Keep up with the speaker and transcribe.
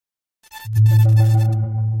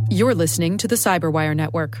You're listening to the Cyberwire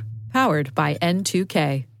Network, powered by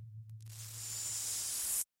N2K.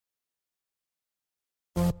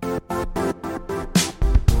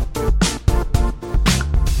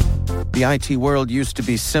 The IT world used to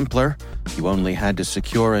be simpler. You only had to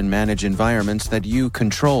secure and manage environments that you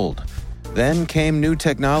controlled. Then came new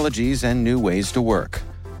technologies and new ways to work.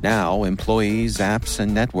 Now, employees, apps,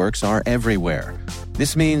 and networks are everywhere.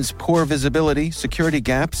 This means poor visibility, security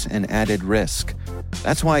gaps, and added risk.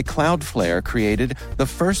 That's why Cloudflare created the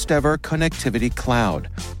first-ever connectivity cloud.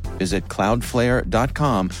 Visit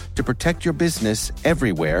cloudflare.com to protect your business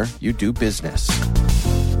everywhere you do business.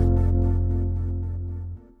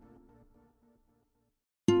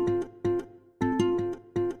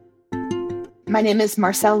 My name is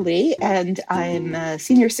Marcel Lee, and I'm a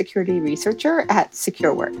senior security researcher at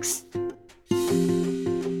SecureWorks.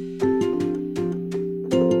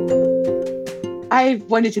 I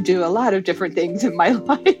wanted to do a lot of different things in my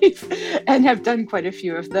life and have done quite a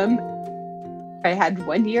few of them. I had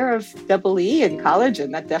 1 year of double E in college,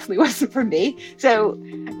 and that definitely wasn't for me. So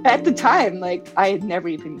at the time, I had never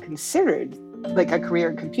even considered a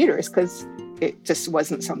career in computers because it just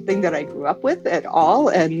wasn't something that I grew up with at all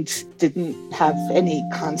and didn't have any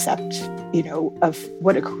concept, of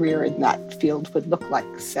what a career in that field would look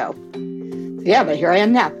like. So yeah, but here I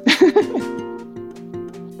am now.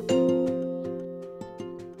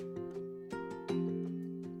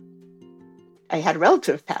 I had a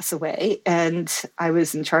relative pass away, and I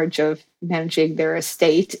was in charge of managing their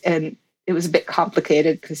estate. And it was a bit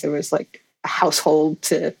complicated because there was a household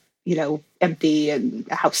to, empty and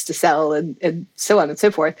a house to sell and so on and so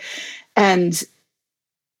forth.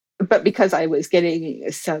 But because I was getting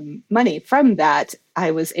some money from that,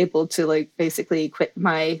 I was able to basically quit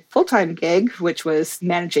my full-time gig, which was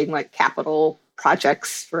managing capital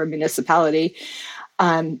projects for a municipality.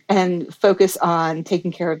 And focus on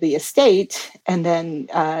taking care of the estate and then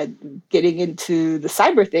getting into the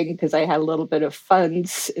cyber thing because I had a little bit of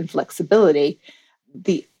funds and flexibility.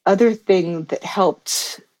 The other thing that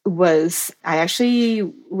helped was I actually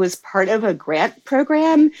was part of a grant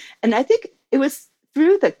program, and I think it was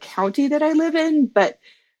through the county that I live in, but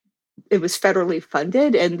it was federally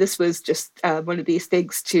funded. And this was just one of these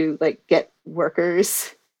things to get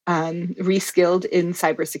workers reskilled in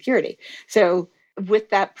cybersecurity. So with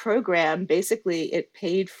that program, basically it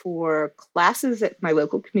paid for classes at my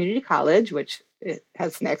local community college, which it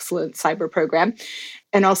has an excellent cyber program,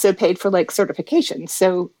 and also paid for certifications.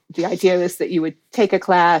 So the idea is that you would take a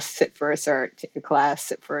class, sit for a cert, take a class,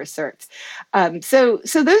 sit for a cert. So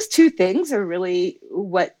those two things are really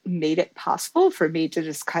what made it possible for me to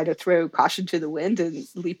just kind of throw caution to the wind and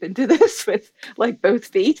leap into this with both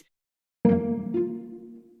feet.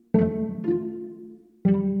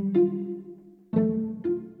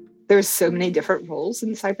 There's so many different roles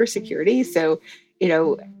in cybersecurity. So,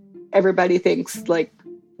 everybody thinks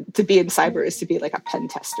to be in cyber is to be a pen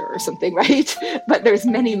tester or something, right? But there's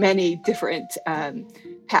many, many different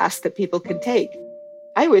paths that people can take.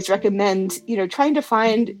 I always recommend, trying to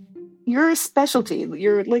find your specialty,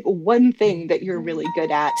 your one thing that you're really good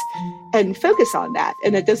at and focus on that.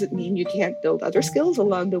 And it doesn't mean you can't build other skills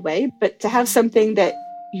along the way, but to have something that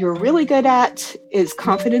you're really good at is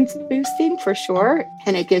confidence boosting for sure.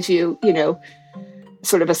 And it gives you,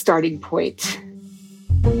 sort of a starting point.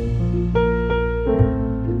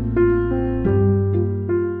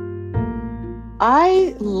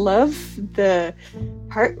 I love the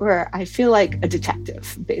part where I feel like a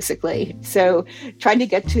detective, basically. So trying to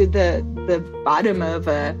get to the bottom of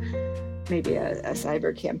maybe a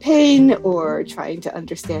cyber campaign, or trying to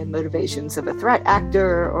understand motivations of a threat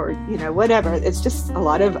actor, or whatever. It's just a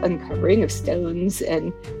lot of uncovering of stones.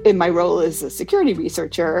 And in my role as a security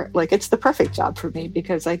researcher, it's the perfect job for me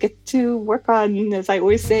because I get to work on, as I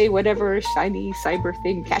always say, whatever shiny cyber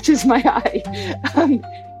thing catches my eye,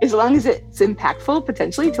 as long as it's impactful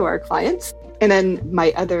potentially to our clients. And then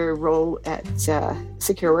my other role at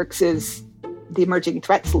SecureWorks is the emerging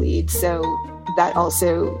threats lead. So that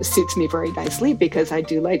also suits me very nicely because I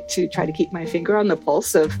do like to try to keep my finger on the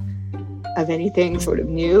pulse of anything sort of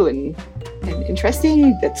new and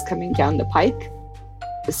interesting that's coming down the pike.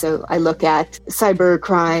 So I look at cyber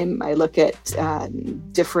crime, I look at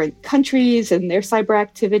different countries and their cyber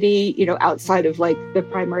activity, outside of the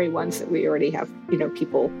primary ones that we already have,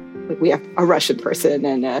 people, we have a Russian person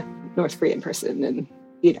and a North Korean person and,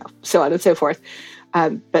 so on and so forth.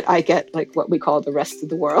 But I get what we call the rest of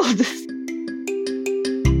the world.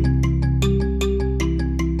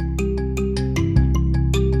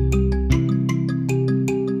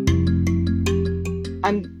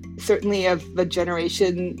 I'm certainly of the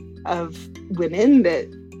generation of women that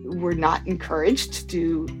were not encouraged to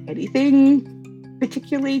do anything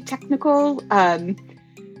particularly technical. And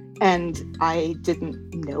I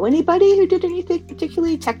didn't know anybody who did anything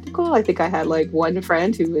particularly technical. I think I had like one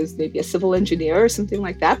friend who was maybe a civil engineer or something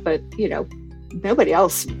like that, but nobody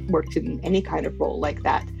else worked in any kind of role like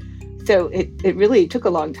that. So it really took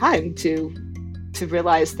a long time to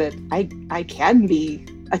realize that I can be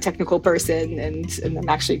a technical person and I'm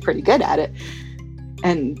actually pretty good at it.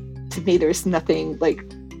 And to me, there's nothing like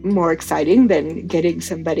more exciting than getting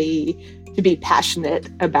somebody to be passionate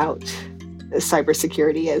about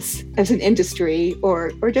cybersecurity as an industry,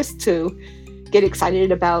 or just to get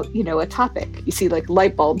excited about, a topic. You see like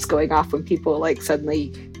light bulbs going off when people like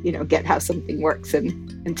suddenly, get how something works.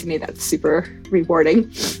 And to me, that's super rewarding.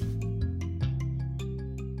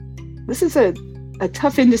 This is a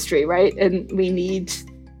tough industry, right? And we need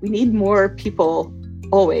more people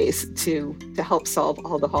always to help solve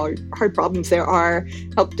all the hard problems there are,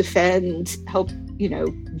 help defend, help,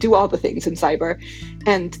 do all the things in cyber.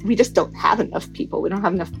 And we just don't have enough people. We don't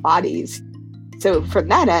have enough bodies. So from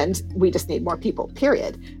that end, we just need more people,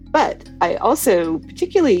 period. But I also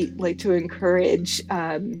particularly like to encourage,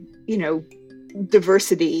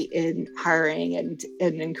 diversity in hiring and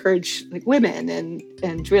encourage like women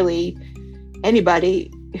and really anybody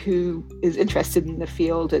who is interested in the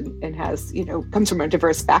field and has, comes from a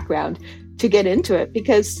diverse background to get into it,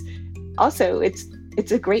 because also it's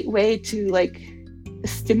a great way to like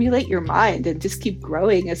stimulate your mind and just keep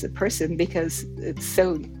growing as a person, because it's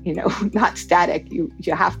so, not static. You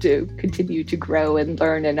have to continue to grow and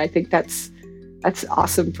learn. And I think that's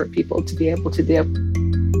awesome for people to be able to do.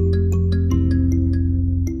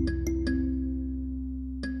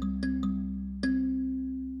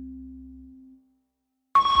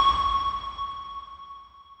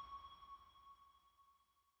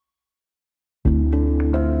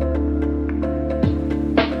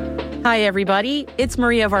 Hi, everybody. It's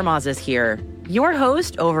Maria Varmazes here, your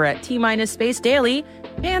host over at T-Minus Space Daily,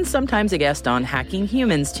 and sometimes a guest on Hacking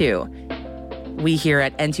Humans, too. We here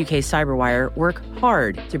at N2K Cyberwire work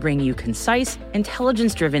hard to bring you concise,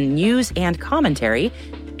 intelligence-driven news and commentary,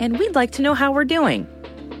 and we'd like to know how we're doing.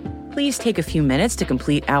 Please take a few minutes to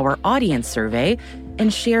complete our audience survey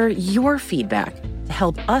and share your feedback to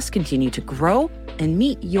help us continue to grow and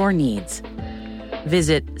meet your needs.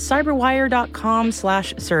 Visit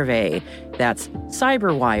cyberwire.com/survey. That's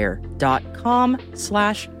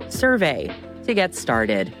cyberwire.com/survey to get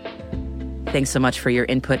started. Thanks so much for your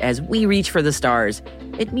input as we reach for the stars.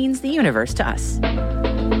 It means the universe to us.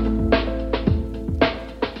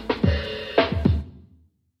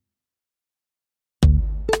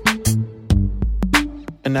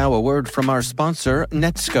 And now a word from our sponsor,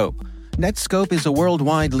 Netskope. Netskope is a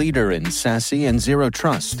worldwide leader in SASE and Zero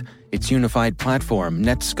Trust. Its unified platform,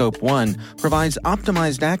 Netskope One, provides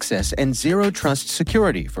optimized access and zero trust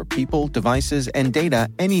security for people, devices, and data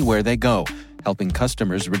anywhere they go, helping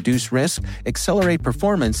customers reduce risk, accelerate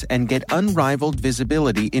performance, and get unrivaled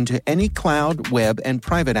visibility into any cloud, web, and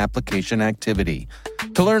private application activity.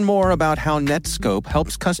 To learn more about how Netskope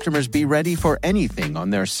helps customers be ready for anything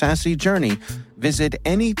on their SASE journey, visit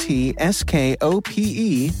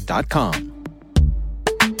netskope.com.